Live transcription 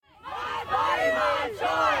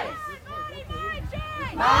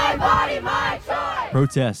My body, my choice.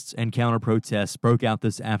 Protests and counter-protests broke out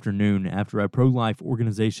this afternoon after a pro-life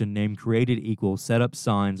organization named Created Equal set up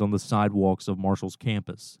signs on the sidewalks of Marshall's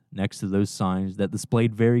campus. Next to those signs that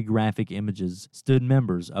displayed very graphic images stood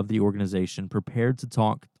members of the organization prepared to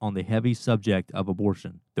talk on the heavy subject of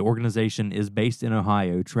abortion. The organization is based in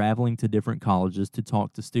Ohio, traveling to different colleges to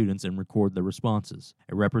talk to students and record their responses.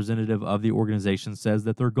 A representative of the organization says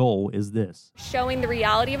that their goal is this: showing the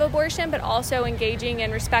reality of abortion, but also engaging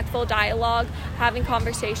in respectful dialogue, having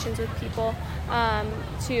conversations with people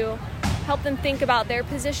to help them think about their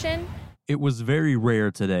position. It was very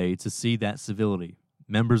rare today to see that civility.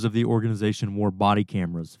 Members of the organization wore body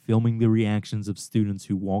cameras, filming the reactions of students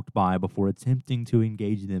who walked by before attempting to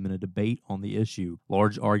engage them in a debate on the issue.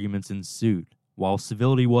 Large arguments ensued. While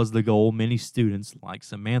civility was the goal, many students, like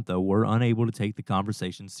Samantha, were unable to take the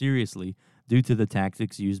conversation seriously due to the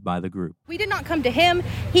tactics used by the group. We did not come to him.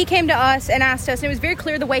 He came to us and asked us, and it was very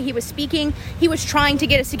clear the way he was speaking. He was trying to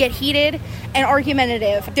get us to get heated and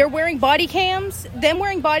argumentative. They're wearing body cams. Them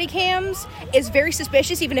wearing body cams is very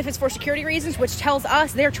suspicious, even if it's for security reasons, which tells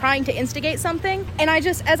us they're trying to instigate something. And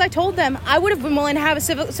as I told them, I would have been willing to have a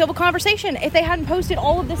civil conversation if they hadn't posted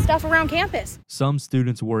all of this stuff around campus. Some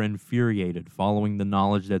students were infuriated following the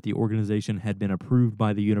knowledge that the organization had been approved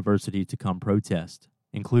by the university to come protest,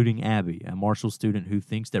 including Abby, a Marshall student who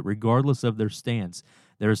thinks that regardless of their stance,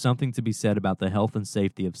 there is something to be said about the health and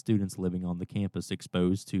safety of students living on the campus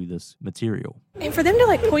exposed to this material. And for them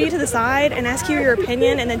to pull you to the side and ask you your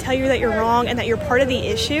opinion and then tell you that you're wrong and that you're part of the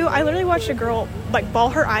issue, I literally watched a girl bawl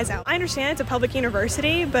her eyes out. I understand it's a public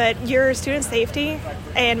university, but your student safety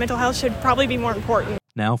and mental health should probably be more important.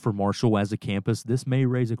 Now, for Marshall as a campus, this may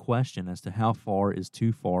raise a question as to how far is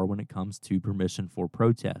too far when it comes to permission for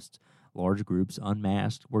protests. Large groups,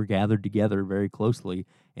 unmasked, were gathered together very closely,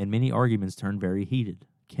 and many arguments turned very heated.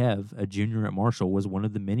 Kev, a junior at Marshall, was one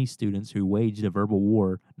of the many students who waged a verbal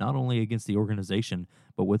war not only against the organization,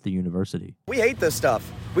 but with the university. We hate this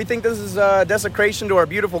stuff. We think this is desecration to our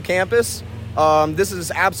beautiful campus. This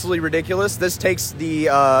is absolutely ridiculous. This takes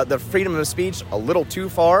the freedom of speech a little too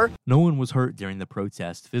far. No one was hurt during the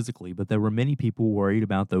protest physically, but there were many people worried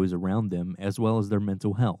about those around them as well as their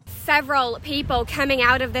mental health. Several people coming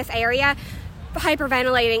out of this area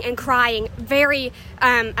hyperventilating and crying, very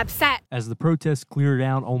upset. As the protest cleared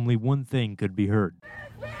out, only one thing could be heard.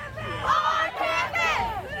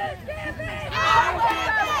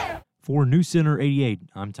 For News Center 88,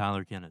 I'm Tyler Kennett.